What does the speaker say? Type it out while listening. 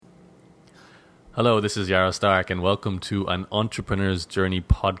Hello, this is Yarrow Stark, and welcome to an Entrepreneur's Journey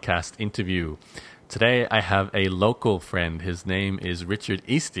podcast interview. Today, I have a local friend. His name is Richard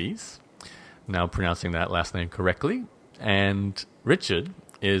Easties, now pronouncing that last name correctly. And Richard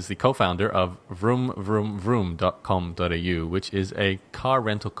is the co-founder of vroomvroomvroom.com.au, which is a car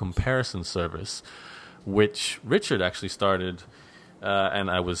rental comparison service, which Richard actually started, and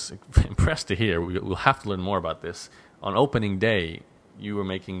I was impressed to hear. We'll have to learn more about this. On opening day, you were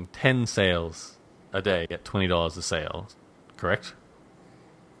making 10 sales a day at $20 a sale, correct?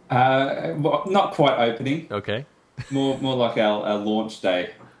 Well, not quite opening. Okay. More like our launch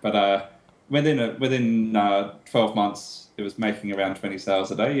day. But within 12 months, it was making around 20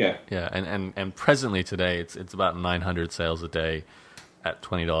 sales a day. Yeah. Yeah, and presently today, it's about 900 sales a day at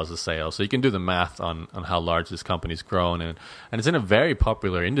 $20 a sale. So you can do the math on how large this company's grown, and it's in a very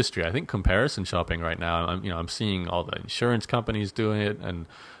popular industry. I think comparison shopping right now. I'm seeing all the insurance companies doing it, and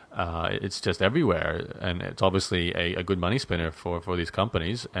it's just everywhere, and it's obviously a good money spinner for these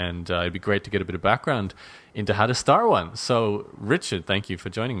companies, and it'd be great to get a bit of background into how to start one. So, Richard, thank you for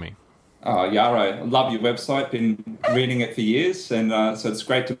joining me. Oh, Yarrow, I love your website. Been reading it for years, and so it's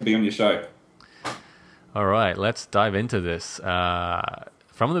great to be on your show. All right, let's dive into this.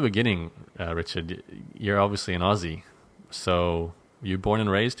 From the beginning, Richard, you're obviously an Aussie, so you're born and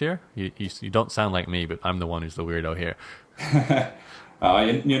raised here? You don't sound like me, but I'm the one who's the weirdo here.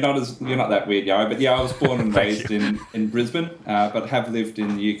 You're not that weird, Yarrow. But yeah, I was born and raised in Brisbane, but have lived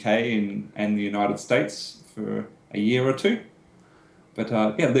in the UK and the United States for a year or two. But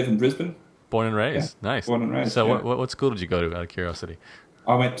live in Brisbane. Born and raised, yeah. Nice. Born and raised. So yeah. what school did you go to, out of curiosity?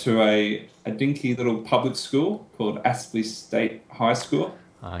 I went to a dinky little public school called Aspley State High School.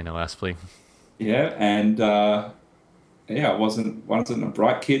 I know Aspley. Yeah, and I wasn't a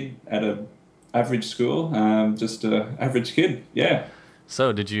bright kid at a average school, just a average kid. Yeah.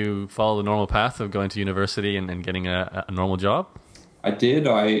 So did you follow the normal path of going to university and getting a normal job? I did.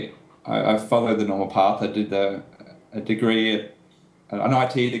 I followed the normal path. I did a degree, an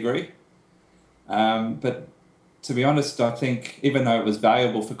IT degree. But to be honest, I think even though it was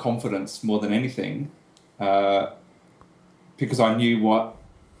valuable for confidence more than anything, because I knew what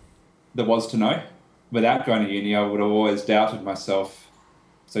there was to know, without going to uni, I would have always doubted myself.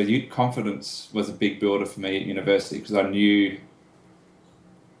 So confidence was a big builder for me at university, because I knew,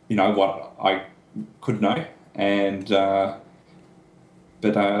 what I could know. And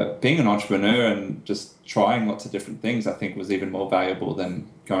but being an entrepreneur and just trying lots of different things, I think, was even more valuable than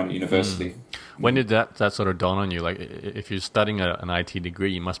going to university. When did that sort of dawn on you? Like, if you're studying an IT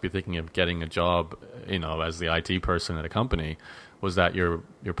degree, you must be thinking of getting a job, as the IT person at a company. Was that your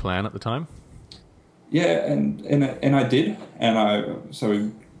plan at the time? Yeah, and I did,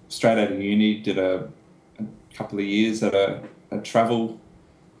 so straight out of uni, did a couple of years at a travel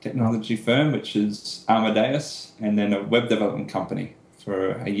technology firm, which is Amadeus, and then a web development company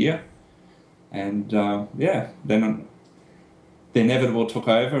for a year, and then the inevitable took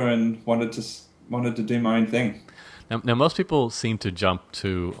over and wanted to do my own thing. Now, most people seem to jump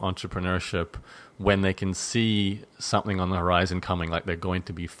to entrepreneurship when they can see something on the horizon coming, like they're going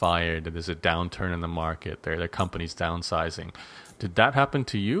to be fired, there's a downturn in the market, their company's downsizing. Did that happen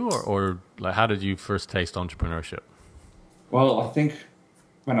to you, or like, how did you first taste entrepreneurship? Well, I think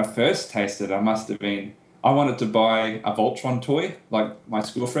when I first tasted, I wanted to buy a Voltron toy like my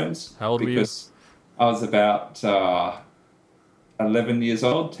school friends. How old were you? Because I was about 11 years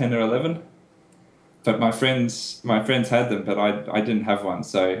old, 10 or 11. But my friends had them, but I didn't have one.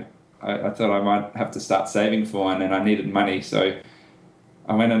 So I thought I might have to start saving for one, and I needed money. So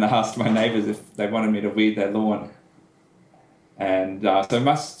I went and asked my neighbours if they wanted me to weed their lawn. And so it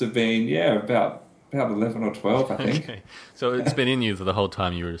must have been, about 11 or 12, I think. Okay. So it's been in you for the whole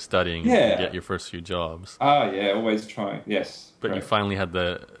time you were studying to get your first few jobs. Oh, yeah, always trying, yes. But correct. You finally had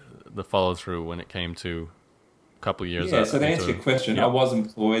the follow-through when it came to a couple of years. Yeah, so to answer your question, I was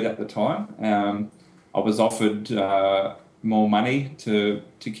employed at the time. I was offered more money to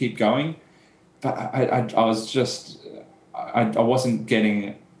keep going, but I was just, I wasn't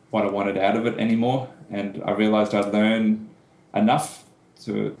getting what I wanted out of it anymore, and I realised I'd learned enough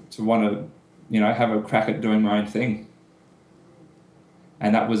to want to, have a crack at doing my own thing.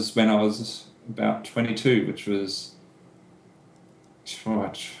 And that was when I was about 22, which was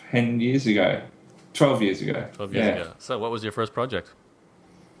 10 years ago. 12 years ago. 12 years ago. So what was your first project?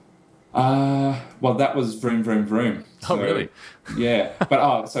 Well, that was Vroom Vroom Vroom. Oh, really? Yeah.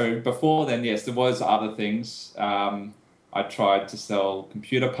 But so before then, yes, there was other things. I tried to sell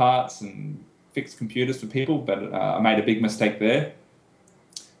computer parts and fix computers for people, but I made a big mistake there,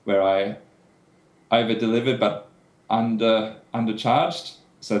 where I over-delivered but undercharged.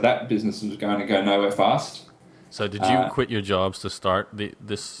 So that business was going to go nowhere fast. So did you quit your jobs to start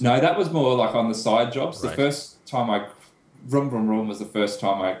this? No, that was more like on the side jobs. Right. The first time Vroom Vroom Vroom was the first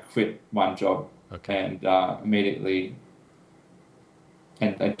time I quit one job, Okay. and immediately,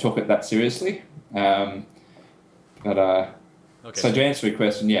 and I took it that seriously. But Okay. so to answer your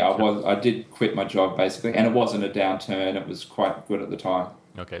question, yeah, I did quit my job basically, and it wasn't a downturn. It was quite good at the time.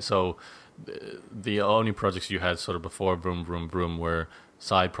 Okay, so the only projects you had sort of before Vroom Vroom Vroom were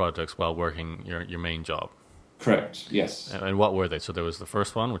side projects while working your main job. Correct. Yes. And what were they? So there was the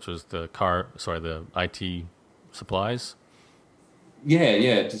first one, which was the IT supplies.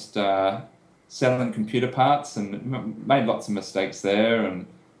 Yeah, just selling computer parts, and made lots of mistakes there, and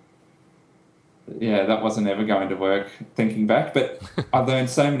yeah, that wasn't ever going to work thinking back. But I learned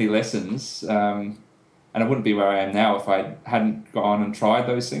so many lessons, and I wouldn't be where I am now if I hadn't gone and tried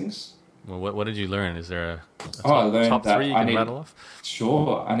those things. Well, what did you learn? Is there a I learned top that three you can rattle off?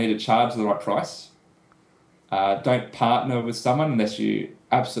 Sure, I need to charge the right price. Don't partner with someone unless you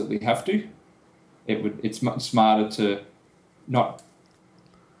absolutely have to. It's much smarter to not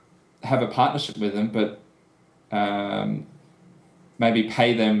have a partnership with them, but maybe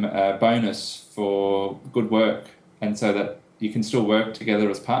pay them a bonus for good work, and so that you can still work together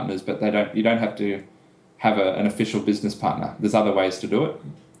as partners, but you don't have to have an official business partner. There's other ways to do it.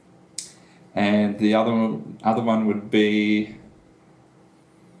 And the other one would be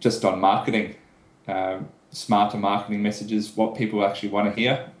just on marketing, smarter marketing messages. What people actually want to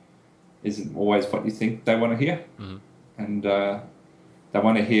hear isn't always what you think they want to hear. Mm-hmm. And they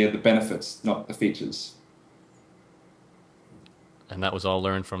want to hear the benefits, not the features. And that was all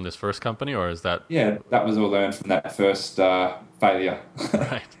learned from this first company, or is that... Yeah, that was all learned from that first failure.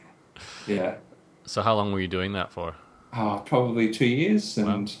 Right. Yeah. So how long were you doing that for? Probably 2 years,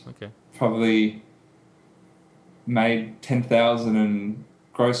 and wow. Okay. probably made 10,000 in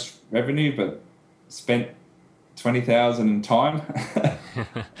gross revenue, but spent 20,000 in time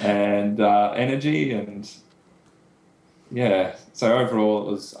and energy, and yeah. So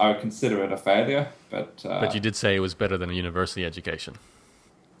overall, I would consider it a failure, but you did say it was better than a university education.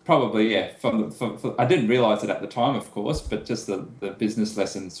 Probably, yeah. I didn't realize it at the time, of course, but just the business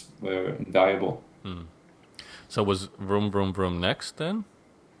lessons were invaluable. Hmm. So was Vroom Vroom Vroom next then?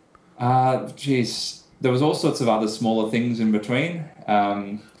 Geez, there was all sorts of other smaller things in between.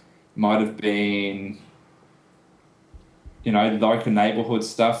 Might have been, local neighborhood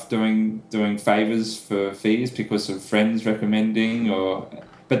stuff, doing favors for fees because of friends recommending,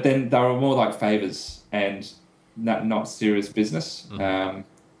 but then they were more like favors and not serious business. Mm-hmm.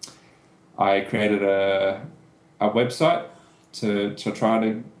 I created a website to try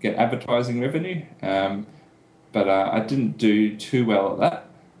to get advertising revenue, but I didn't do too well at that.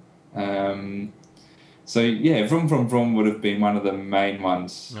 So yeah, Vroom Vroom Vroom would have been one of the main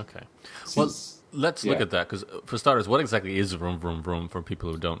ones. Okay. Well, let's look at that, because for starters, what exactly is Vroom Vroom Vroom for people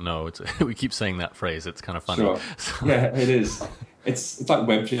who don't know? We keep saying that phrase. It's kind of funny. Sure. So. Yeah, it is. It's like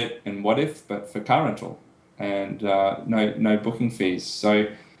Webjet and What If, but for car rental, and no booking fees. So,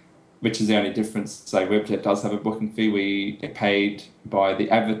 which is the only difference. Say Webjet does have a booking fee. We get paid by the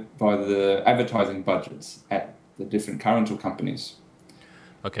advertising budgets at the different car rental companies.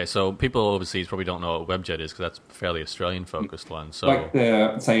 Okay, so people overseas probably don't know what Webjet is, because that's a fairly Australian-focused one. So, like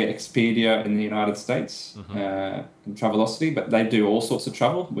say Expedia in the United States, mm-hmm. And Travelocity, but they do all sorts of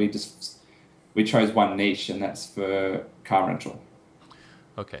travel. We chose one niche, and that's for car rental.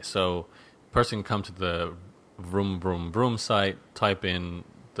 Okay, so a person can come to the Vroom Vroom Vroom site, type in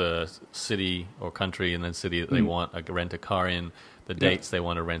the city or country and then city that they want to rent a car in, the dates they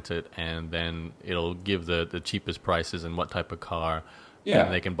want to rent it, and then it'll give the cheapest prices and what type of car. Yeah.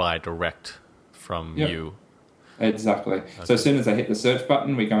 And they can buy direct from you. Exactly. Okay. So as soon as they hit the search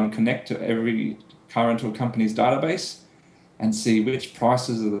button, we go and connect to every car rental company's database and see which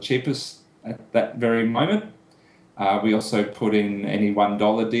prices are the cheapest at that very moment. We also put in any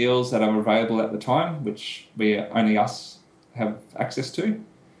 $1 deals that are available at the time, which only us have access to.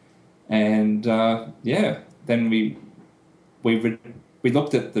 And then we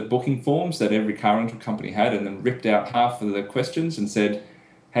looked at the booking forms that every car rental company had, and then ripped out half of the questions and said,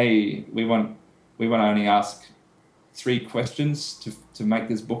 "Hey, we want to only ask 3 questions to make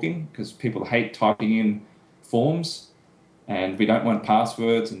this booking, because people hate typing in forms, and we don't want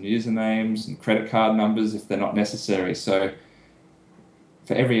passwords and usernames and credit card numbers if they're not necessary." So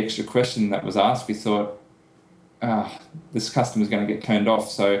for every extra question that was asked, we thought, this customer's going to get turned off.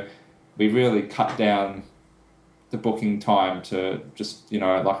 So we really cut down the booking time to just,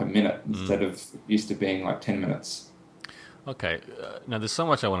 like a minute instead of used to being like 10 minutes. Okay. Now, there's so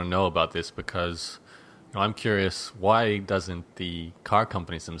much I want to know about this, because Now, I'm curious, why doesn't the car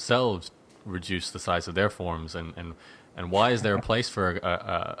companies themselves reduce the size of their forms, and why is there a place for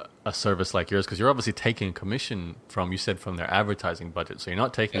a service like yours? Because you're obviously taking a commission from, you said, from their advertising budget. So you're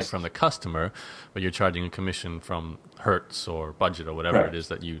not taking it from the customer, but you're charging a commission from Hertz or Budget or whatever it is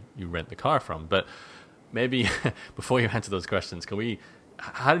that you rent the car from. But maybe before you answer those questions,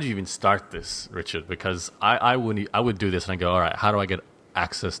 how did you even start this, Richard? Because I would do this and I go, all right, how do I get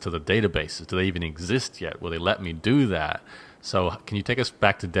access to the databases? Do they even exist yet? Will they let me do that? So can you take us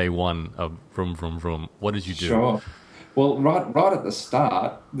back to day one of Vroom Vroom Vroom? What did you do? Sure. Well, right at the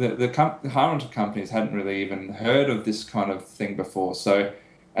start, the car rental companies hadn't really even heard of this kind of thing before. So,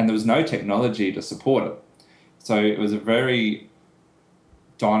 and there was no technology to support it. So it was a very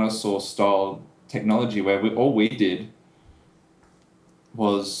dinosaur-style technology where all we did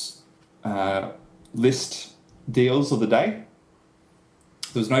was list deals of the day.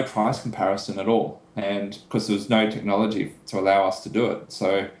 There was no price comparison at all, and because there was no technology to allow us to do it.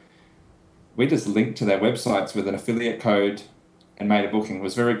 So we just linked to their websites with an affiliate code and made a booking. It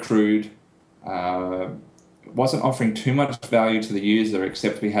was very crude. Wasn't offering too much value to the user,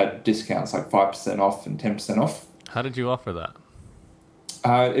 except we had discounts like 5% off and 10% off. How did you offer that?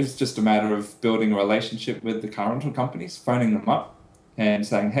 It was just a matter of building a relationship with the car rental companies, phoning them up and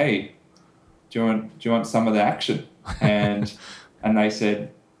saying, "Hey, do you want some of the action?" And and they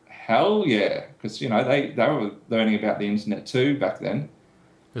said, "Hell yeah," because they were learning about the internet too back then.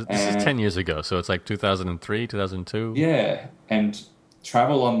 This is 10 years ago, so it's like 2003, 2002. Yeah, and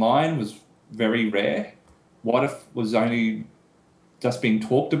travel online was very rare. What if was only just being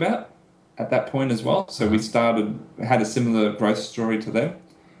talked about at that point as well? So we had a similar growth story to them,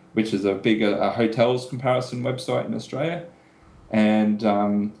 which is a bigger hotels comparison website in Australia. And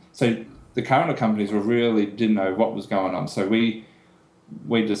so the car rental companies really didn't know what was going on. So we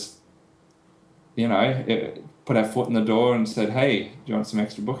just, put our foot in the door and said, "Hey, do you want some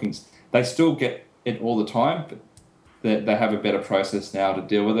extra bookings?" They still get it all the time, but they have a better process now to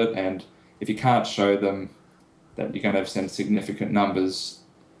deal with it. And if you can't show them that you're going to send significant numbers,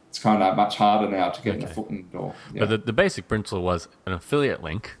 it's kind of much harder now to get a foot in the door. Yeah. But the basic principle was an affiliate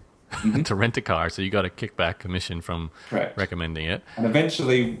link to rent a car, so you got a kickback commission from recommending it. And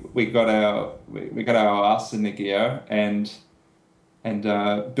eventually we got our ass in the gear and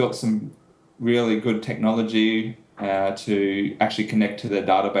built some really good technology to actually connect to their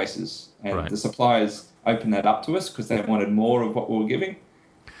databases. And the suppliers opened that up to us because they wanted more of what we were giving.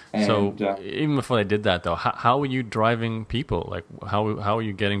 And, so even before they did that, though, how were you driving people? Like, how are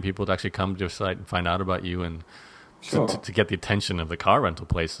you getting people to actually come to your site and find out about you and to get the attention of the car rental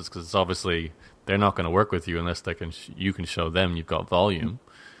places? Because it's obviously they're not going to work with you unless you can show them you've got volume.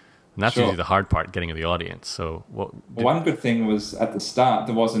 And that's usually the hard part, getting the audience. So one good thing was at the start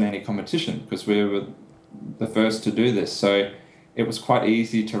there wasn't any competition because we were the first to do this. So it was quite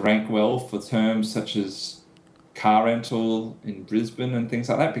easy to rank well for terms such as car rental in Brisbane and things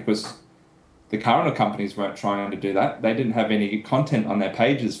like that, because the car rental companies weren't trying to do that. They didn't have any content on their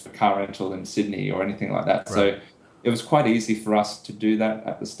pages for car rental in Sydney or anything like that. Right. So it was quite easy for us to do that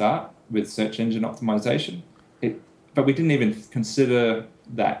at the start with search engine optimization. But we didn't even consider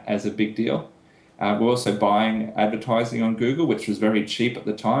that as a big deal. We're also buying advertising on Google, which was very cheap at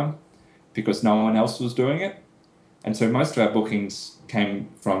the time because no one else was doing it. And so most of our bookings came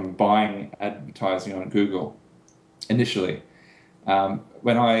from buying advertising on Google initially.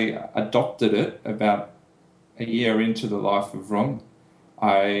 When I adopted it about a year into the life of Vroom,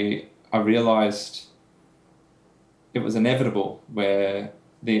 I realized it was inevitable where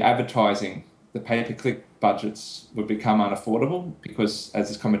the advertising, the pay-per-click budgets would become unaffordable because as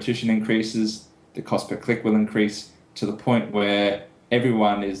this competition increases, the cost per click will increase to the point where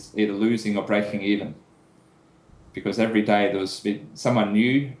everyone is either losing or breaking even. Because every day there was someone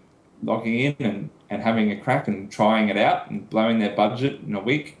new logging in and having a crack and trying it out and blowing their budget in a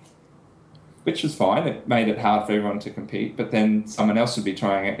week, which was fine. It made it hard for everyone to compete, but then someone else would be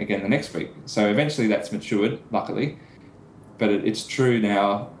trying it again the next week. So eventually that's matured, luckily. But it's true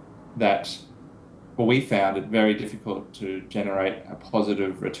now that we found it very difficult to generate a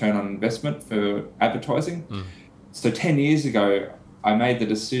positive return on investment for advertising. So 10 years ago, I made the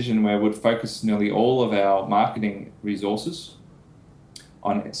decision where we'd focus nearly all of our marketing resources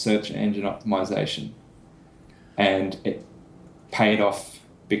on search engine optimization. And it paid off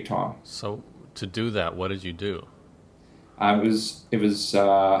big time. So to do that, what did you do? It was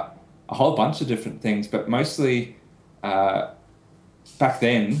a whole bunch of different things, but mostly back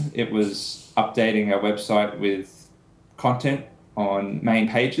then it was updating our website with content on main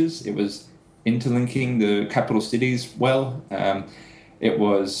pages. It was interlinking the capital cities well. It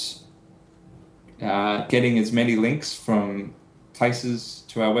was getting as many links from places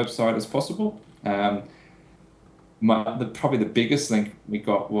to our website as possible. Probably the biggest link we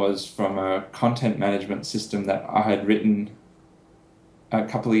got was from a content management system that I had written a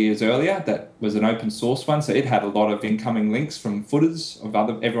couple of years earlier. That was an open source one, so it had a lot of incoming links from footers of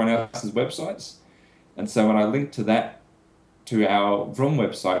everyone else's websites. And so when I linked to that, to our Vroom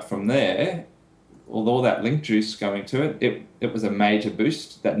website from there, with all that link juice going to it was a major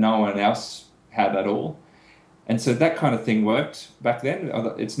boost that no one else had at all. And so that kind of thing worked back then.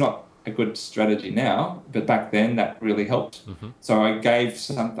 It's not a good strategy now, but back then that really helped. Mm-hmm. So I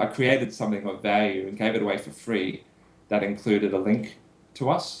created something of value and gave it away for free that included a link to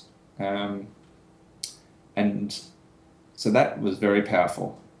us. And so that was very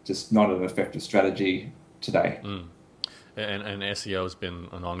powerful, just not an effective strategy today. Mm. And SEO has been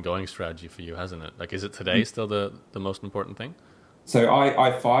an ongoing strategy for you, hasn't it? Like, is it today still the most important thing? So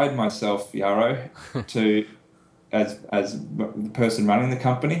I fired myself, Yaro, as the person running the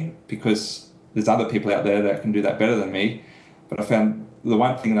company, because there's other people out there that can do that better than me. But I found the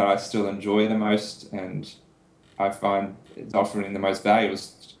one thing that I still enjoy the most and I find it's offering the most value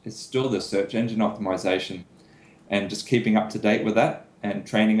is still the search engine optimization, and just keeping up to date with that and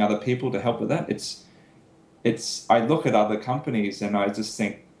training other people to help with that. I look at other companies and I just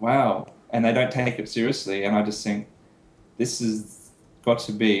think, wow, and they don't take it seriously. And I just think this has got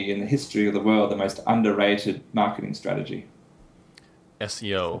to be, in the history of the world, the most underrated marketing strategy.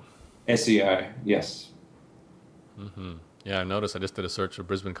 SEO, yes. Mm-hmm. Yeah, I noticed I just did a search for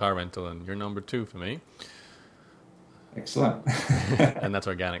Brisbane car rental and you're number 2 for me. Excellent. And that's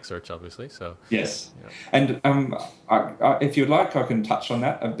organic search, obviously. So yes. Yeah. And if you'd like, I can touch on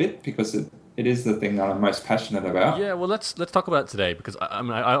that a bit, because it is the thing that I'm most passionate about. Yeah, well, let's talk about it today, because I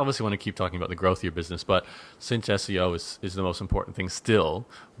obviously want to keep talking about the growth of your business, but since SEO is the most important thing still,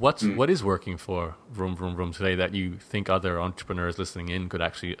 what is working for Vroom Vroom Vroom today that you think other entrepreneurs listening in could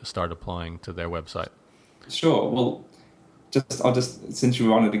actually start applying to their website? Sure. Well, since you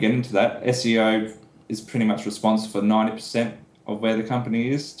wanted to get into that, SEO is pretty much responsible for 90% of where the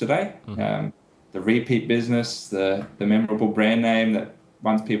company is today. Mm-hmm. The repeat business, the memorable brand name that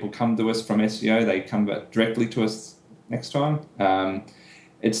once people come to us from SEO, they come back directly to us next time.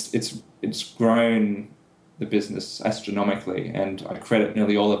 It's grown the business astronomically, and I credit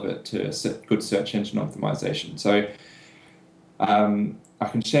nearly all of it to good search engine optimization. So I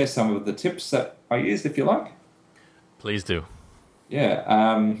can share some of the tips that I used, if you like. Please do.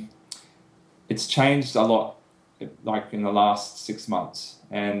 Yeah. It's changed a lot, like in the last 6 months.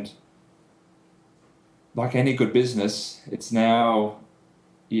 And like any good business, it's now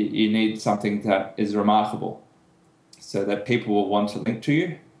you need something that is remarkable so that people will want to link to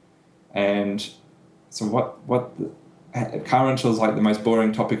you. And so car rental is like the most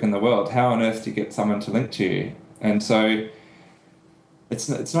boring topic in the world. How on earth do you get someone to link to you? And so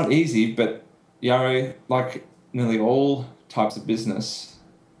it's not easy, but Yaro, like nearly all types of business,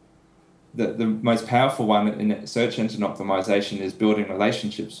 the most powerful one in search engine optimization is building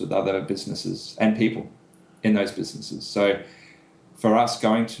relationships with other businesses and people in those businesses. So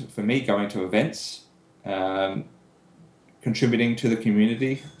for me going to events, contributing to the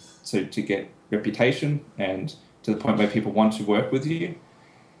community, so to get reputation and to the point where people want to work with you.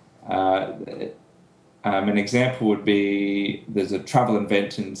 An example would be, there's a travel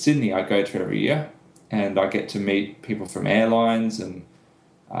event in Sydney I go to every year, and I get to meet people from airlines and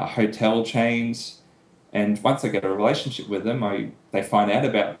hotel chains. And once I get a relationship with them, they find out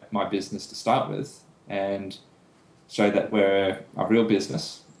about my business to start with and show that we're a real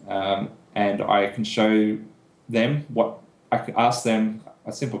business. And I can show them I can ask them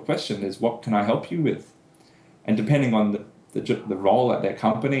a simple question is, what can I help you with? And depending on the role at their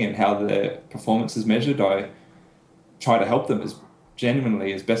company and how their performance is measured, I try to help them as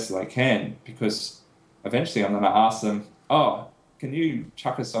genuinely as best as I can, because eventually I'm going to ask them, can you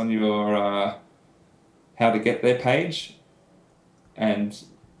chuck us on your how to get there page? And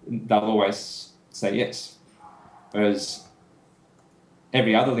they'll always say yes. Whereas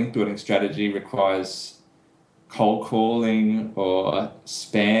every other link building strategy requires cold calling or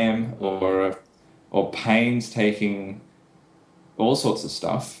spam or painstaking, all sorts of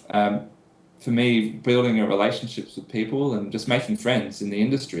stuff. For me, building relationships with people and just making friends in the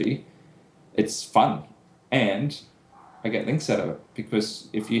industry, it's fun. And I get links out of it, because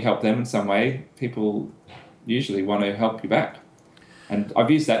if you help them in some way, people usually want to help you back. And I've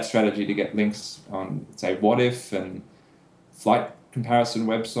used that strategy to get links on, say, What If and flight comparison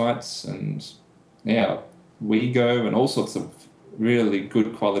websites and, WeGo and all sorts of really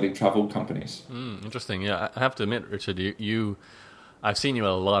good quality travel companies. Interesting. Yeah, I have to admit, Richard, you I've seen you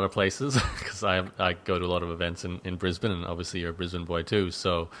at a lot of places because I go to a lot of events in Brisbane, and obviously you're a Brisbane boy too.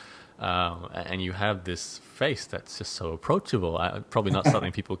 So, and you have this face that's just so approachable. Probably not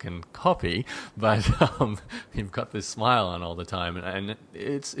something people can copy, but you've got this smile on all the time, and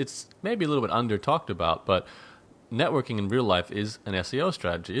it's maybe a little bit under talked about, but networking in real life is an SEO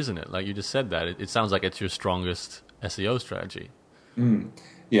strategy, isn't it? Like you just said that. It sounds like it's your strongest SEO strategy.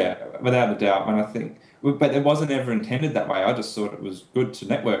 Yeah, without a doubt. And I think, but it wasn't ever intended that way. I just thought it was good to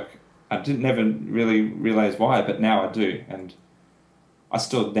network. I didn't never really realize why, but now I do. And I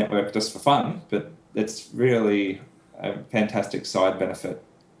still network just for fun, but it's really a fantastic side benefit.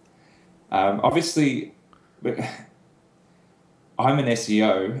 Obviously, I'm an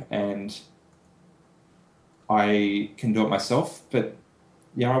SEO and I can do it myself, but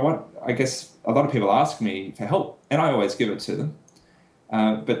I guess a lot of people ask me for help, and I always give it to them.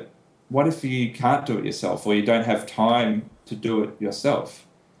 But what if you can't do it yourself, or you don't have time to do it yourself?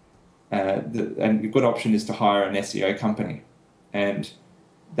 And a good option is to hire an SEO company, and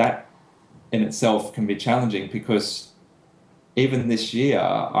that in itself can be challenging because even this year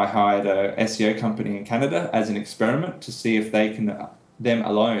I hired a SEO company in Canada as an experiment to see if they can, them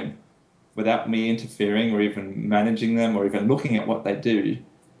alone, without me interfering or even managing them or even looking at what they do,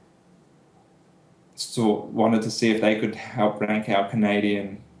 so wanted to see if they could help rank our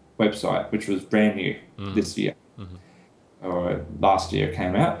Canadian website, which was brand new this year, or last year it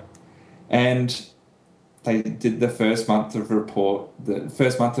came out. And they did the first month of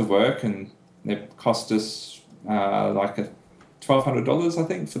work, and it cost us like $1,200, I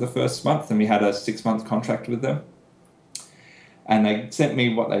think, for the first month, and we had a 6-month contract with them. And they sent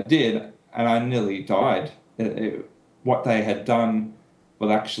me what they did, and I nearly died. What they had done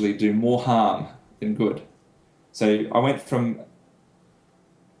will actually do more harm than good. So I went from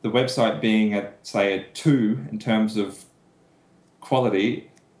the website being at, say, a 2 in terms of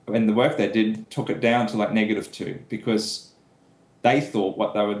quality, and the work they did took it down to like -2 because they thought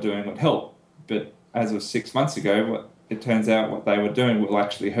what they were doing would help. But as of 6 months ago, it turns out what they were doing will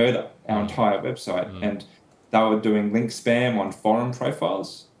actually hurt our entire website. And they were doing link spam on forum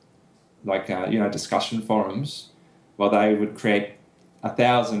profiles, like discussion forums, while they would create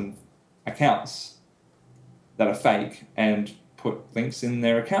 1,000 accounts that are fake and put links in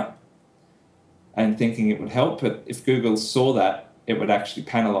their account and thinking it would help. But if Google saw that, it would actually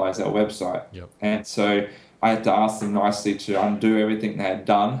penalize our website. Yep. And so I had to ask them nicely to undo everything they had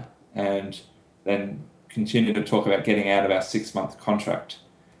done and then continue to talk about getting out of our 6-month contract.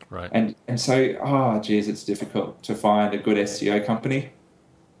 Right. And so, it's difficult to find a good SEO company.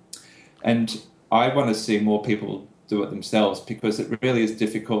 And I want to see more people do it themselves because it really is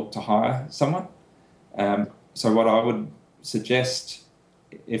difficult to hire someone. So what I would suggest,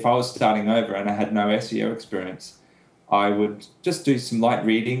 if I was starting over and I had no SEO experience, I would just do some light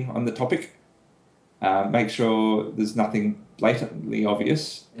reading on the topic, make sure there's nothing blatantly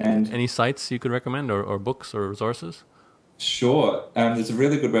obvious. And any sites you could recommend, or books or resources? Sure. There's a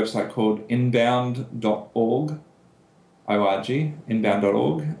really good website called inbound.org, O-R-G,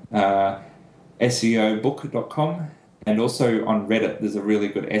 inbound.org, SEObook.com, and also on Reddit, there's a really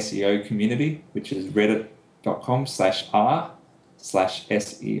good SEO community, which is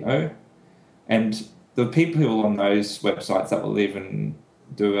reddit.com/r/SEO. And the people on those websites that will even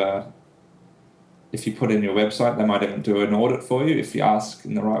do if you put in your website, they might even do an audit for you if you ask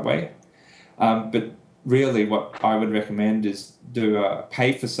in the right way. But really what I would recommend is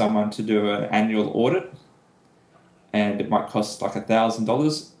pay for someone to do an annual audit, and it might cost like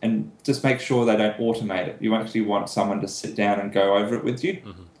 $1,000, and just make sure they don't automate it. You actually want someone to sit down and go over it with you.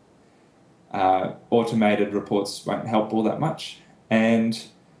 Automated reports won't help all that much, and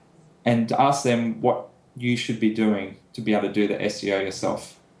ask them what you should be doing to be able to do the SEO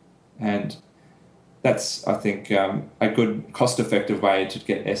yourself. And that's, I think, a good cost-effective way to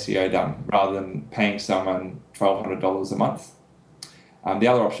get SEO done rather than paying someone $1,200 a month. The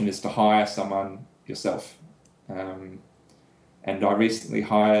other option is to hire someone yourself. And I recently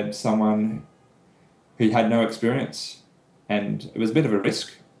hired someone who had no experience, and it was a bit of a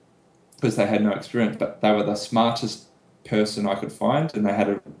risk because they had no experience, but they were the smartest person I could find, and they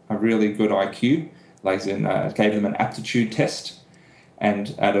had a really good IQ. Like gave them an aptitude test,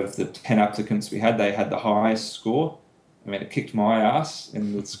 and out of the 10 applicants we had, they had the highest score. I mean, it kicked my ass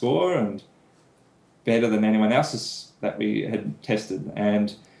in the score and better than anyone else's that we had tested.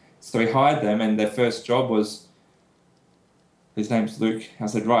 And so we hired them, and their first job was, his name's Luke. I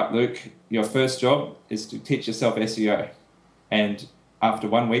said, right, Luke, your first job is to teach yourself SEO. And after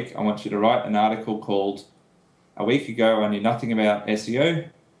 1 week, I want you to write an article called, "A week ago, I knew nothing about SEO.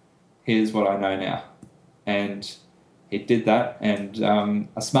 Here's what I know now." And he did that, and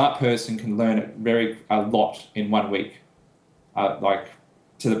a smart person can learn a lot in 1 week, like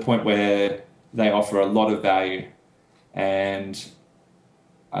to the point where they offer a lot of value. And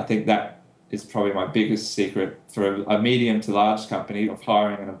I think that is probably my biggest secret for a medium to large company of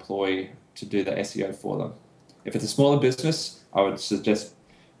hiring an employee to do the SEO for them. If it's a smaller business, I would suggest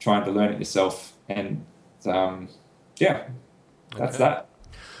trying to learn it yourself. And that's that.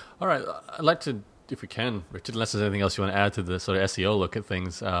 All right. I'd like to, if we can, Richard, unless there's anything else you want to add to the sort of SEO look at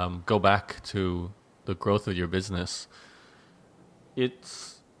things, go back to the growth of your business.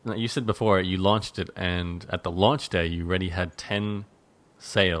 You said before you launched it, and at the launch day, you already had 10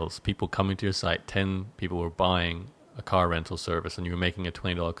 sales, people coming to your site, 10 people were buying a car rental service, and you were making a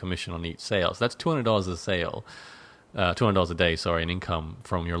 $20 commission on each sale. So that's $200 a sale, $200 a day, in income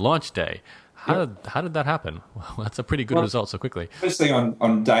from your launch day. How did that happen? Well, that's a pretty good result so quickly. Firstly,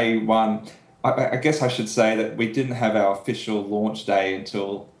 on day one, I guess I should say that we didn't have our official launch day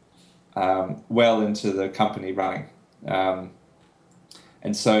until well into the company running.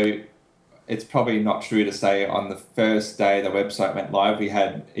 And so it's probably not true to say on the first day the website went live, we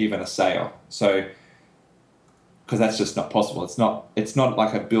had even a sale. So, because that's just not possible. It's not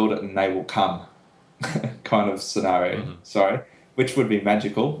like a build it and they will come kind of scenario. Mm-hmm. Which would be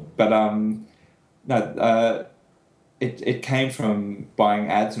magical. But it came from buying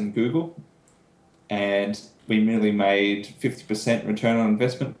ads on Google, and we merely made 50% return on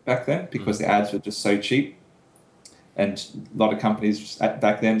investment back then because the ads were just so cheap. And a lot of companies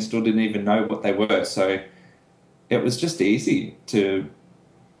back then still didn't even know what they were. So it was just easy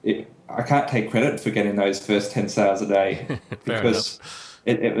I can't take credit for getting those first 10 sales a day because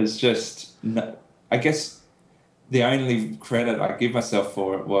it was just, I guess the only credit I give myself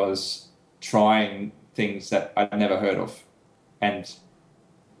for it was trying things that I'd never heard of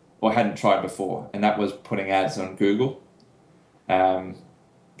or hadn't tried before. And that was putting ads on Google.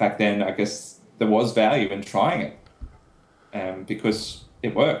 Back then, I guess there was value in trying it. Because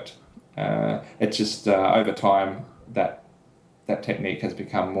it worked. It's just over time that technique has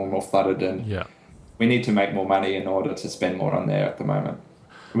become more and more flooded, and we need to make more money in order to spend more on there at the moment.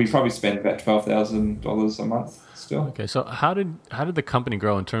 We probably spend about $12,000 a month still. Okay, so how did the company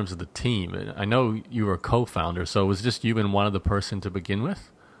grow in terms of the team? I know you were a co-founder, so was it just you and one other person to begin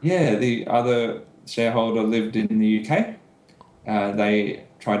with? Yeah, the other shareholder lived in the UK. They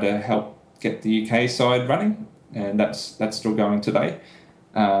tried to help get the UK side running. And that's still going today.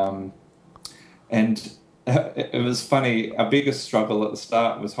 And it was funny. Our biggest struggle at the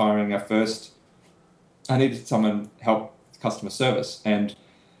start was hiring I needed someone to help customer service. And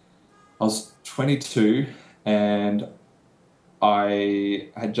I was 22 and I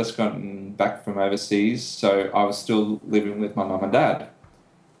had just gotten back from overseas. So I was still living with my mum and dad.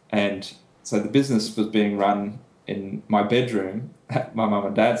 And so the business was being run in my bedroom at my mum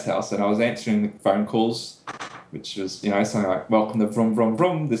and dad's house. And I was answering the phone calls, which was, something like, welcome to Vroom, Vroom,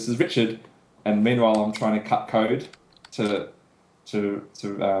 Vroom, this is Richard. And meanwhile, I'm trying to cut code to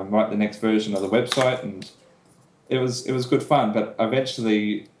write the next version of the website. And it was good fun, but I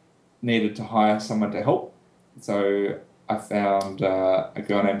eventually needed to hire someone to help. So I found a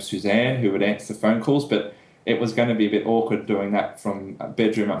girl named Suzanne who would answer the phone calls, but it was going to be a bit awkward doing that from a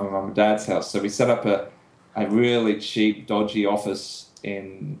bedroom at my mum and dad's house. So we set up a really cheap, dodgy office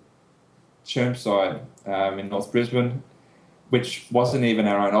in Chermside in North Brisbane, which wasn't even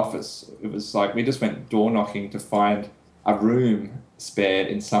our own office. It was like we just went door knocking to find a room spared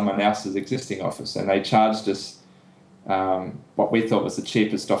in someone else's existing office, and they charged us what we thought was the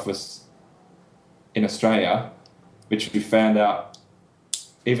cheapest office in Australia, which we found out,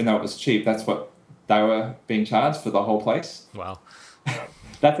 even though it was cheap, that's what they were being charged for the whole place. Wow.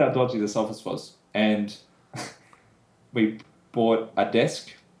 That's how dodgy this office was. And we bought a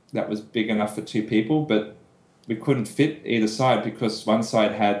desk that was big enough for two people, but we couldn't fit either side because one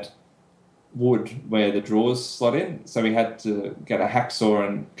side had wood where the drawers slot in. So we had to get a hacksaw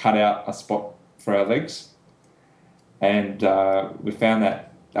and cut out a spot for our legs. And we found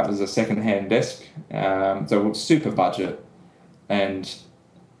that was a second-hand desk. So it was super budget. And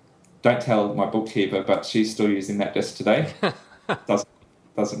don't tell my bookkeeper, but she's still using that desk today.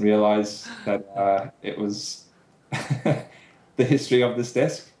 Doesn't realise that it was the history of this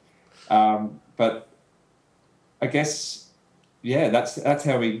desk. But I guess, that's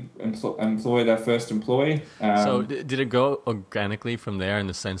how we employed our first employee. So did it go organically from there in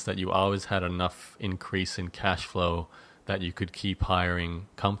the sense that you always had enough increase in cash flow that you could keep hiring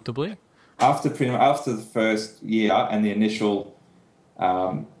comfortably? After the first year and the initial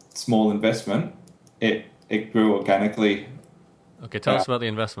small investment, it grew organically. Okay, tell us about the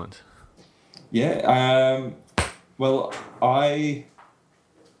investment. Yeah. Well, I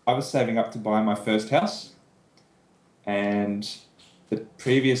was saving up to buy my first house, and the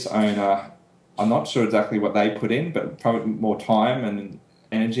previous owner, I'm not sure exactly what they put in, but probably more time and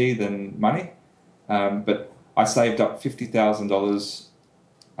energy than money. But I saved up $50,000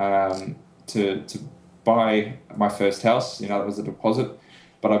 to buy my first house. You know, that was a deposit,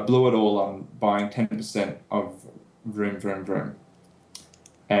 but I blew it all on buying 10% of Vroom Vroom Vroom.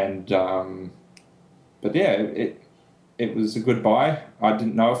 And but yeah, it was a good buy. I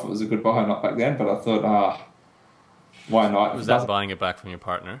didn't know if it was a good buy or not back then, but I thought, why not? Was that buying it back from your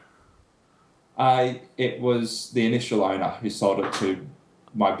partner? It was the initial owner who sold it to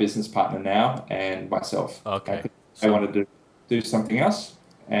my business partner now and myself. Okay. I wanted to do something else,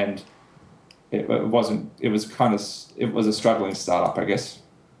 and it wasn't. It was a struggling startup, I guess.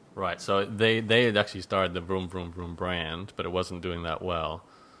 Right. So they had actually started the Vroom Vroom Vroom brand, but it wasn't doing that well.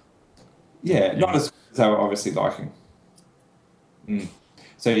 Yeah, not as they were obviously liking.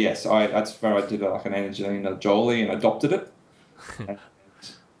 So yes, that's where I did like an Angelina Jolie and adopted it, and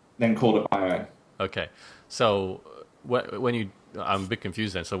then called it my own. Okay. So when you, I'm a bit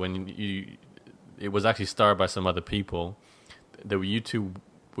confused then. So when it was actually started by some other people.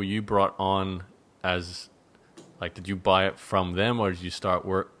 Were you brought on as, like, did you buy it from them, or did you start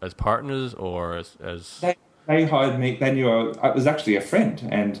work as partners, or as... They hired me. They knew I was actually a friend,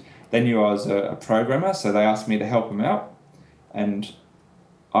 and they knew I was a programmer, so they asked me to help them out. And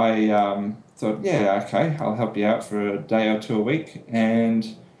I thought, yeah, okay, I'll help you out for a day or two a week.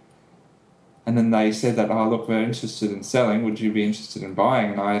 And then they said that, oh, look, we're interested in selling. Would you be interested in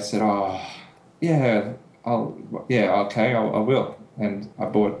buying? And I said, oh, yeah, okay, I will. And I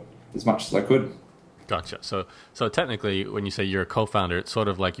bought as much as I could. Gotcha. So technically, when you say you're a co-founder, it's sort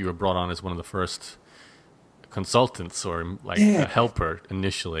of like you were brought on as one of the first consultants, or like a helper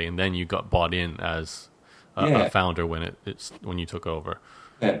initially, and then you got bought in as a founder when you took over.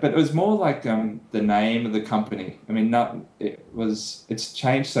 Yeah, but it was more like the name of the company. I mean, it's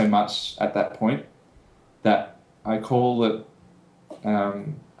changed so much at that point that I call it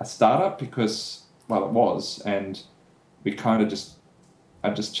a startup because, well, it was, and we kind of I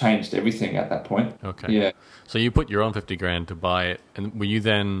just changed everything at that point. Okay. Yeah. So you put your own 50 grand to buy it, and were you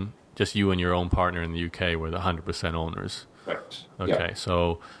then just you and your own partner in the UK were the 100% owners? Correct. Okay. Yep.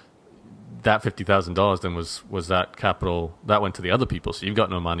 So that $50,000 then was that capital that went to the other people. So you've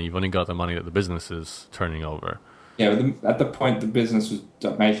got no money. You've only got the money that the business is turning over. Yeah. At the point, the business was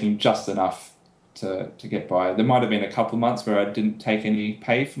making just enough to get by. There might have been a couple of months where I didn't take any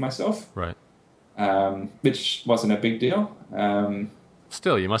pay for myself. Right. Which wasn't a big deal.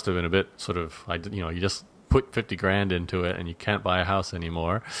 Still, you must have been a bit sort of, you just put 50 grand into it and you can't buy a house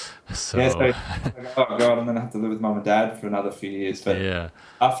anymore. So, oh God, I'm going to have to live with mum and dad for another few years. But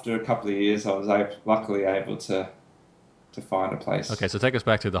after a couple of years, I was luckily able to find a place. Okay, so take us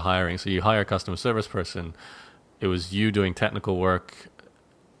back to the hiring. So you hire a customer service person. It was you doing technical work.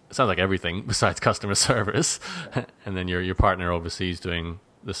 It sounds like everything besides customer service. And then your partner overseas doing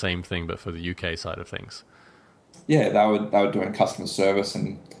the same thing, but for the UK side of things. Yeah, they were doing customer service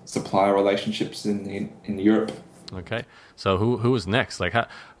and supplier relationships in Europe. Okay, so who was next? Like,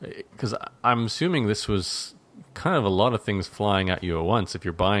 because I'm assuming this was kind of a lot of things flying at you at once. If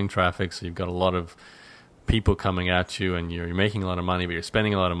you're buying traffic, so you've got a lot of people coming at you, and you're making a lot of money, but you're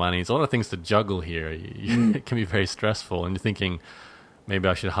spending a lot of money. It's a lot of things to juggle here. It can be very stressful, and you're thinking, maybe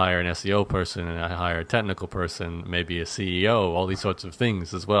I should hire an SEO person, and I hire a technical person, maybe a CEO, all these sorts of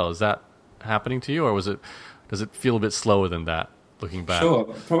things as well. Is that happening to you, or does it feel a bit slower than that, looking back? Sure.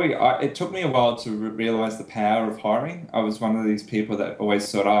 Probably it took me a while to realize the power of hiring. I was one of these people that always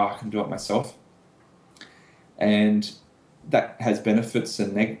thought, I can do it myself. And that has benefits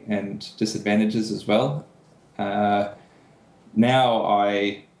and disadvantages as well. Now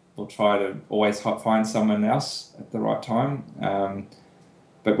I will try to always find someone else at the right time.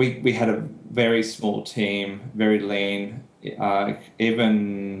 But we had a very small team, very lean.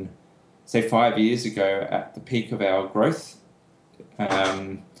 Even, say, 5 years ago, at the peak of our growth,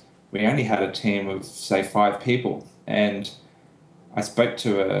 we only had a team of, say, 5 people. And I spoke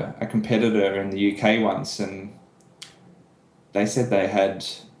to a competitor in the UK once, and they said they had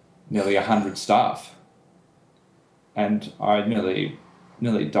nearly 100 staff. And I nearly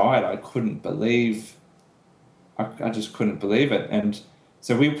died. I couldn't believe, I just couldn't believe it. And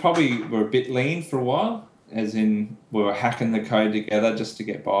so we probably were a bit lean for a while, as in we were hacking the code together just to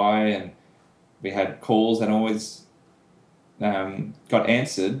get by, and we had calls that always got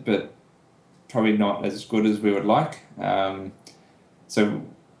answered, but probably not as good as we would like. So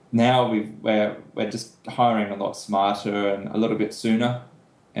now we're just hiring a lot smarter and a little bit sooner,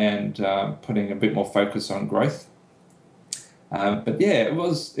 and putting a bit more focus on growth. But yeah, that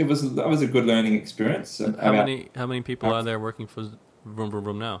was a good learning experience. How many people are there working for Vroom Vroom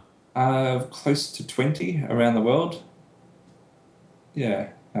Vroom now? Close to 20 around the world. Yeah,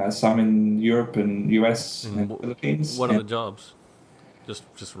 some in Europe and US and Philippines. What are the jobs?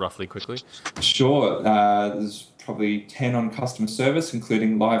 Just roughly, quickly. Sure. There's probably 10 on customer service,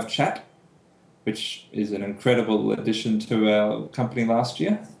 including live chat, which is an incredible addition to our company last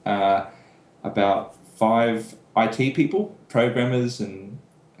year. About 5 IT people, programmers and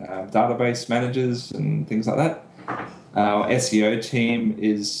database managers and things like that. Our SEO team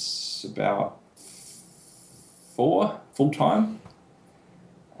is about 4 full-time,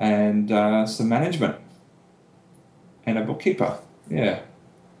 and some management and a bookkeeper. Yeah.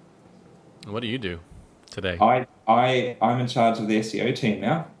 What do you do today? I'm in charge of the SEO team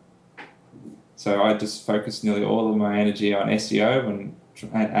now. So I just focus nearly all of my energy on SEO and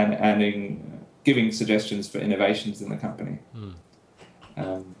adding, giving suggestions for innovations in the company.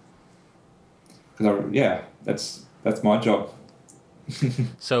 That's my job.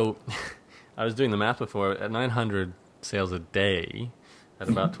 So I was doing the math before. At 900 sales a day, at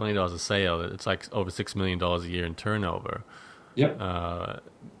about $20 a sale, it's like over $6 million a year in turnover. Yep.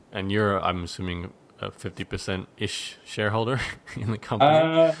 And you're, I'm assuming, a 50%-ish shareholder in the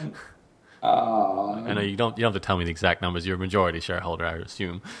company. I know you don't have to tell me the exact numbers. You're a majority shareholder, I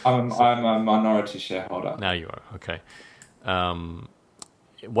assume. I'm a minority shareholder. Now you are. Okay.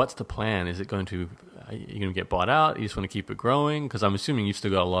 What's the plan? Are you going to get bought out? You just want to keep it growing? Because I'm assuming you've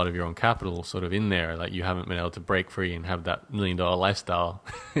still got a lot of your own capital sort of in there. Like you haven't been able to break free and have that $1 million lifestyle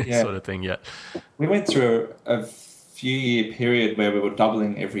sort of thing yet. We went through a few-year period where we were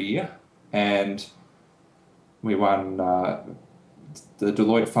doubling every year, and we won the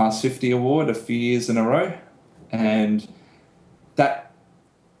Deloitte Fast 50 award a few years in a row, and that,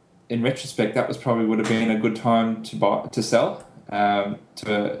 in retrospect, that was probably would have been a good time to sell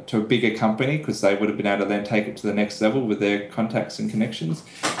to a bigger company, because they would have been able to then take it to the next level with their contacts and connections.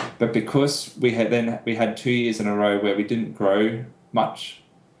 But because we had 2 years in a row where we didn't grow much,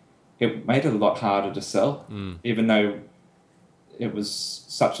 it made it a lot harder to sell, even though it was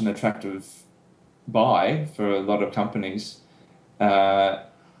such an attractive buy for a lot of companies.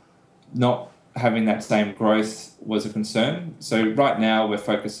 Not having that same growth was a concern. So right now we're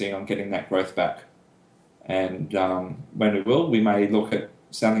focusing on getting that growth back. And when we will, we may look at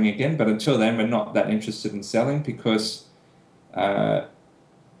selling again. But until then, we're not that interested in selling, because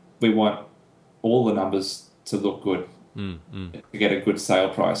we want all the numbers to look good to get a good sale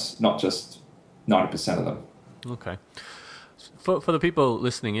price, not just 90% of them. Okay. For the people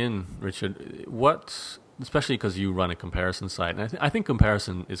listening in, Richard, especially because you run a comparison site, and I think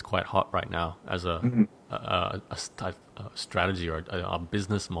comparison is quite hot right now as a strategy or a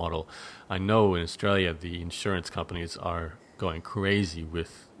business model. I know in Australia the insurance companies are going crazy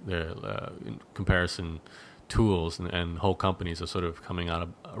with their comparison tools, and whole companies are sort of coming out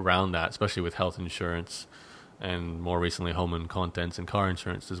around that, especially with health insurance and more recently home and contents and car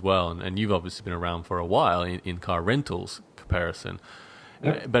insurance as well. And you've obviously been around for a while in car rentals comparison.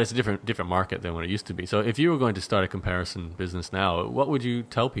 Yep. But it's a different market than what it used to be. So if you were going to start a comparison business now, what would you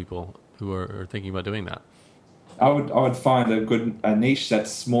tell people who are thinking about doing that? I would find a niche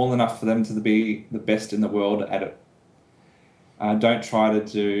that's small enough for them to be the best in the world at it. Don't try to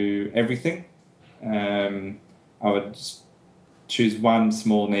do everything. I would just choose one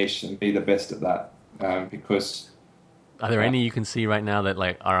small niche and be the best at that. Because are there any you can see right now that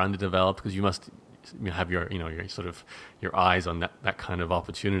like are underdeveloped? Because you must have your sort of your eyes on that kind of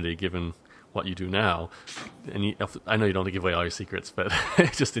opportunity, given what you do now. And I know you don't want to give away all your secrets, but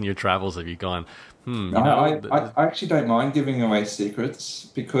just in your travels, have you gone? I actually don't mind giving away secrets,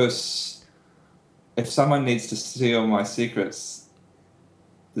 because if someone needs to steal my secrets,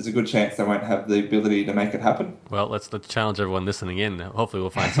 there's a good chance they won't have the ability to make it happen. Well, let's challenge everyone listening in. Hopefully we'll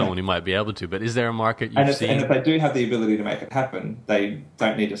find someone who might be able to. But is there a market you've seen? And if they do have the ability to make it happen, they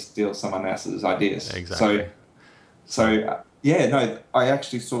don't need to steal someone else's ideas. Exactly. I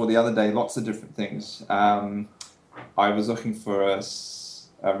actually saw the other day lots of different things. I was looking for a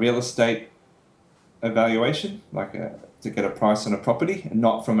real estate evaluation, to get a price on a property, and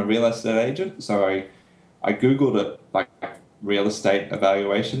not from a real estate agent. So I Googled it, like real estate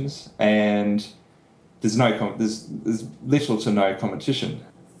evaluations, and there's little to no competition.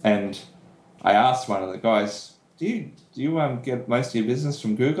 And I asked one of the guys, do you get most of your business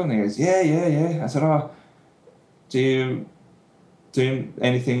from Google? And he goes, yeah. I said, do you do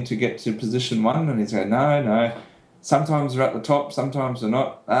anything to get to position 1? And he said, no. Sometimes we're at the top, sometimes we're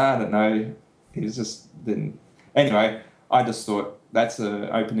not. I don't know. He just didn't. Anyway, I just thought that's an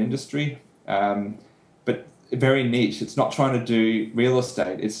open industry. But very niche. It's not trying to do real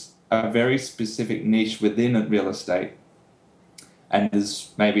estate. It's a very specific niche within real estate. And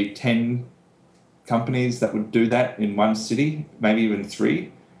there's maybe 10 companies that would do that in one city, maybe even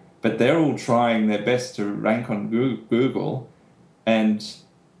 3. But they're all trying their best to rank on Google, and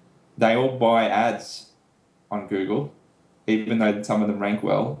they all buy ads on Google, even though some of them rank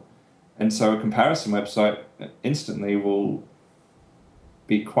well. And so a comparison website instantly will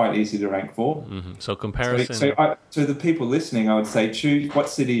be quite easy to rank for. Mm-hmm. So comparison. So the people listening, I would say choose what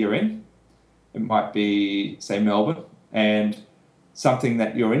city you're in. It might be, say, Melbourne, and something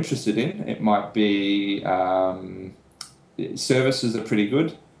that you're interested in. It might be services are pretty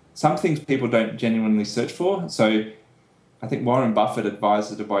good. Some things people don't genuinely search for. So I think Warren Buffett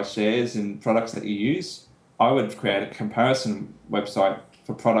advises to buy shares in products that you use. I would create a comparison website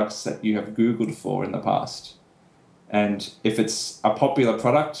for products that you have Googled for in the past. And if it's a popular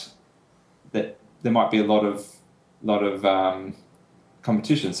product, that there might be a lot of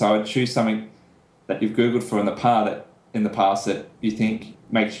competition. So I would choose something that you've Googled for in the past that you think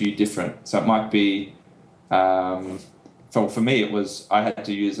makes you different. So it might be, for me, it was I had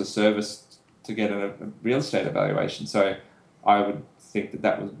to use a service to get a real estate evaluation. So I would think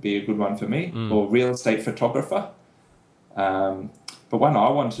that would be a good one for me, or real estate photographer. But one I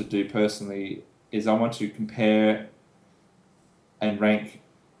want to do personally is I want to compare and rank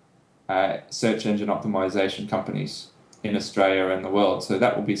search engine optimization companies in Australia and the world. So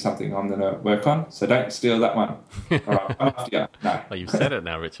that will be something I'm going to work on. So don't steal that one. All right, I'm after you. No. Well, you've said it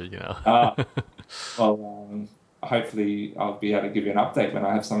now, Richard, you know. Hopefully I'll be able to give you an update when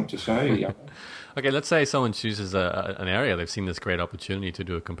I have something to show you. Okay, let's say someone chooses an area. They've seen this great opportunity to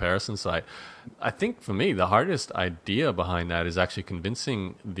do a comparison site. I think for me, the hardest idea behind that is actually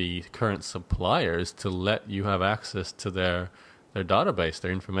convincing the current suppliers to let you have access to their database,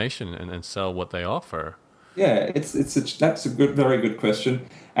 their information, and sell what they offer. Yeah, that's a very good question,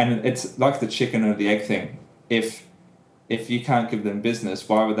 and it's like the chicken or the egg thing. If you can't give them business,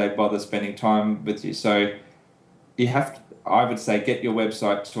 why would they bother spending time with you? So you have to, I would say, get your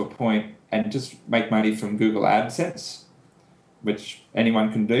website to a point and just make money from Google AdSense, which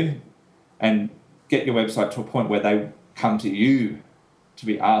anyone can do, and get your website to a point where they come to you to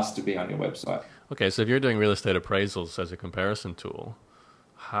be asked to be on your website. Okay, so if you're doing real estate appraisals as a comparison tool,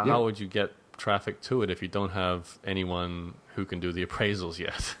 how would you get traffic to it if you don't have anyone who can do the appraisals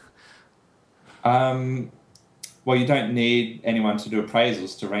yet? Well, you don't need anyone to do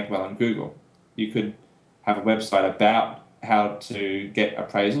appraisals to rank well on Google. You could have a website about how to get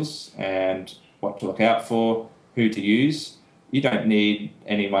appraisals and what to look out for, who to use. You don't need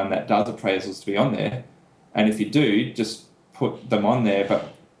anyone that does appraisals to be on there. And if you do, just put them on there,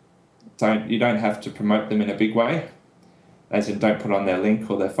 but you don't have to promote them in a big way. As in, don't put on their link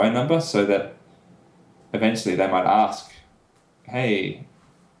or their phone number, so that eventually they might ask, hey,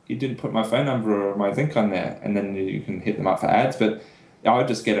 you didn't put my phone number or my link on there, and then you can hit them up for ads. But I would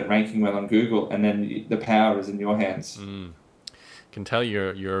just get it ranking well on Google, and then the power is in your hands. Can tell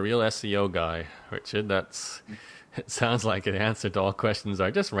you're a real SEO guy, Richard. It sounds like an answer to all questions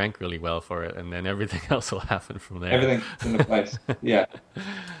are just rank really well for it, and then everything else will happen from there. Everything's in the place. Yeah.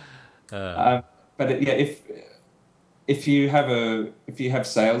 If you have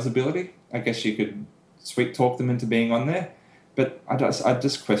sales ability, I guess you could sweet talk them into being on there. But I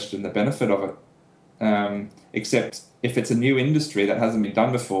just question the benefit of it. Except if it's a new industry that hasn't been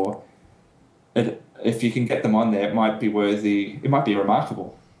done before, if you can get them on there, it might be worthy. It might be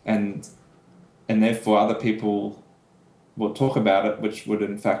remarkable, and therefore other people will talk about it, which would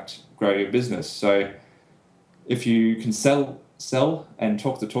in fact grow your business. So if you can sell and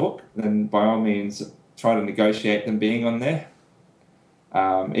talk the talk, then by all means try to negotiate them being on there,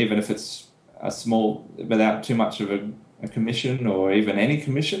 even if it's a small, without too much of a commission or even any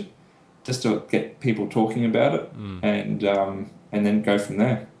commission, just to get people talking about it, and then go from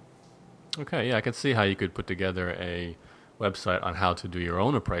there. Okay, yeah, I can see how you could put together a website on how to do your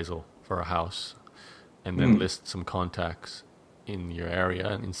own appraisal for a house, and then list some contacts in your area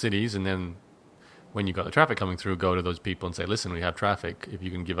and in cities, and then when you got the traffic coming through, go to those people and say, listen, we have traffic. If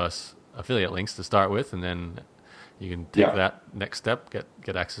you can give us affiliate links to start with, and then you can take that next step,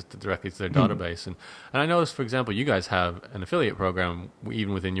 get access directly to their database. And I noticed, for example, you guys have an affiliate program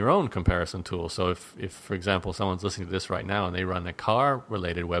even within your own comparison tool. So if for example, someone's listening to this right now and they run a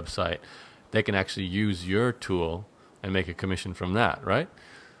car-related website, they can actually use your tool and make a commission from that, right?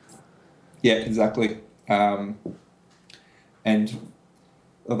 Yeah, exactly. And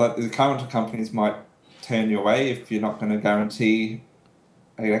the current companies might turn your way if you're not going to guarantee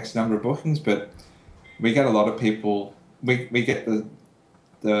an X number of bookings, but we get a lot of people. We get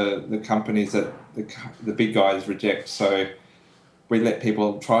the companies that the big guys reject. So we let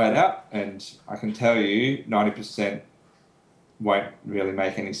people try it out, and I can tell you 90% won't really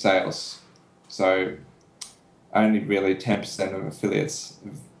make any sales. So only really 10% of affiliates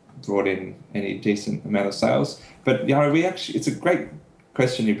have brought in any decent amount of sales. But it's a great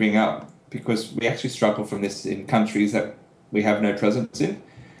question you bring up, because we actually struggle from this in countries that we have no presence in.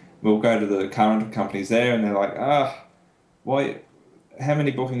 We'll go to the car rental companies there, and they're like, why? How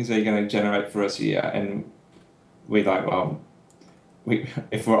many bookings are you going to generate for us a year? And we're like, well,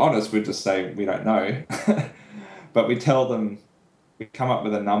 if we're honest, we'd just say we don't know. But we tell them, we come up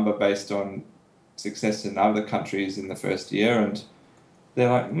with a number based on success in other countries in the first year, and they're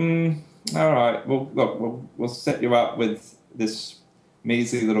like, all right, well, look, we'll set you up with this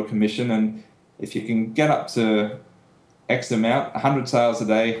measly little commission, and if you can get up to X amount, 100 sales a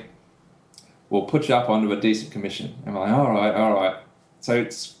day, we'll put you up onto a decent commission. And we're like, all right. So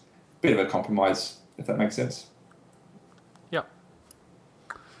it's a bit of a compromise, if that makes sense. Yeah.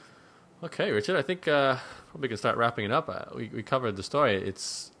 Okay, Richard, I think probably can start wrapping it up. We covered the story.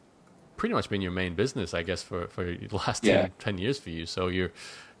 It's pretty much been your main business, I guess, for the last 10 years for you. So you're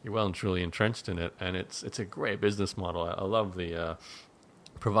well and truly entrenched in it, and it's a great business model. I love the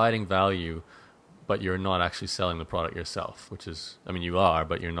providing value, but you're not actually selling the product yourself, which is, I mean, you are,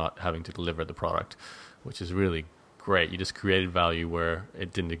 but you're not having to deliver the product, which is really great. You just created value where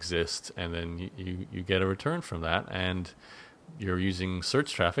it didn't exist, and then you get a return from that, and you're using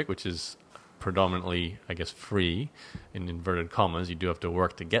search traffic, which is predominantly, I guess, free in inverted commas. You do have to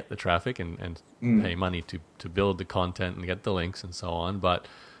work to get the traffic and pay money to build the content and get the links and so on, but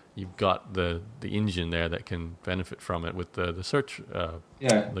you've got the engine there that can benefit from it with the search,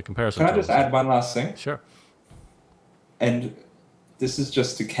 the comparison. Can I just add one last thing? Sure. And this is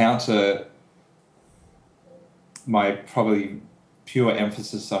just to counter my probably pure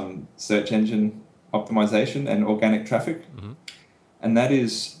emphasis on search engine optimization and organic traffic. Mm-hmm. And that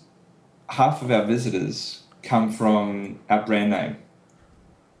is, half of our visitors come from our brand name.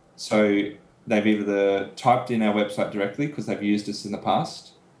 So they've either typed in our website directly because they've used us in the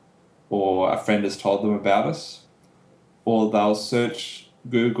past, or a friend has told them about us, or they'll search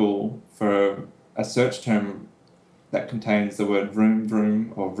Google for a search term that contains the word vroom,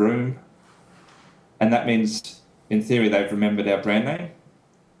 vroom, or vroom. And that means, in theory, they've remembered our brand name.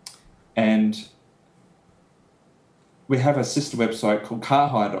 And we have a sister website called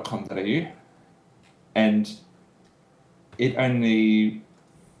carhire.com.au, and it only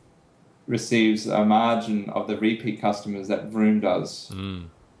receives a margin of the repeat customers that Vroom does.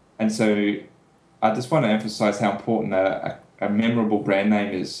 And so I just want to emphasize how important a memorable brand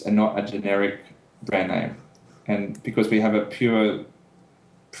name is, and not a generic brand name. And because we have a pure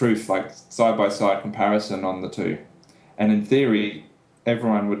proof, like side-by-side comparison on the two. And in theory,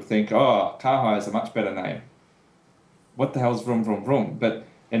 everyone would think, oh, Carhire is a much better name. What the hell's Vroom, Vroom, Vroom? But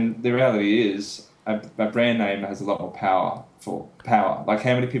and the reality is, a brand name has a lot more power. Like,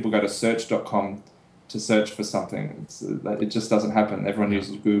 how many people go to search.com to search for something? It just doesn't happen. Everyone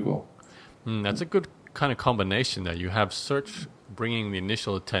uses Google. That's a good kind of combination there. You have search bringing the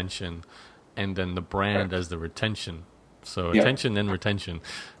initial attention, and then the brand as the retention. So attention, then retention.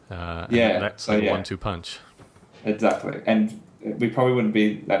 That's a 1-2 punch. Exactly. And we probably wouldn't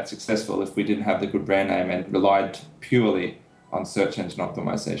be that successful if we didn't have the good brand name and relied purely on search engine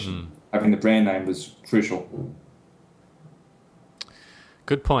optimization. Having the brand name was crucial.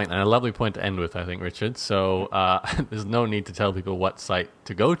 Good point, and a lovely point to end with, I think, Richard. So there's no need to tell people what site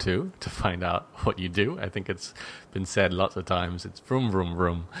to go to find out what you do. I think it's been said lots of times. It's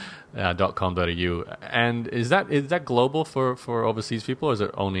vroomvroomvroom.com.au. And is that global for overseas people, or is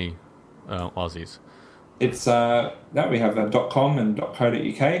it only Aussies? It's no, we have .com and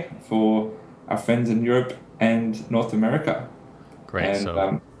 .co.uk for our friends in Europe and North America. Great.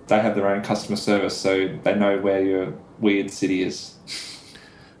 And they have their own customer service, so they know where your weird city is.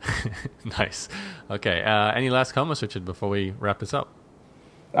 Nice. Okay. Any last comments, Richard, before we wrap this up?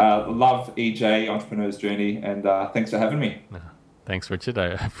 Love EJ, Entrepreneur's Journey, and thanks for having me. Thanks, Richard. I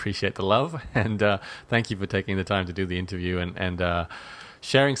appreciate the love, and thank you for taking the time to do the interview and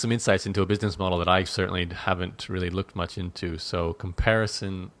sharing some insights into a business model that I certainly haven't really looked much into. So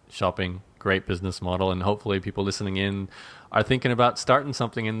comparison shopping, great business model, and hopefully people listening in are thinking about starting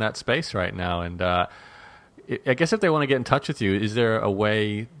something in that space right now. And I guess if they want to get in touch with you, is there a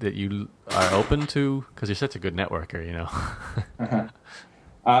way that you are open to? Because you're such a good networker, you know.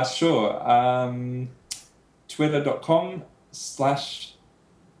 Sure.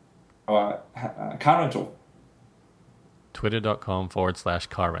 Twitter.com/car rental.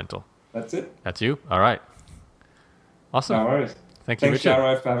 Twitter.com/car rental. That's it. That's you? All right. Awesome. No worries. Thank you, Thanks, Richard.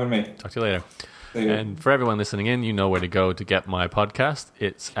 Jaro, for having me. Talk to you later. See you. And for everyone listening in, you know where to go to get my podcast.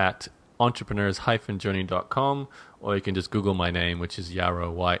 It's at entrepreneurs-journey.com, or you can just Google my name, which is Yaro,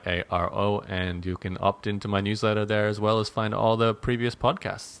 Y-A-R-O, and you can opt into my newsletter there as well as find all the previous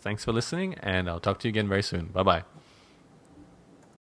podcasts. Thanks for listening, and I'll talk to you again very soon. Bye-bye.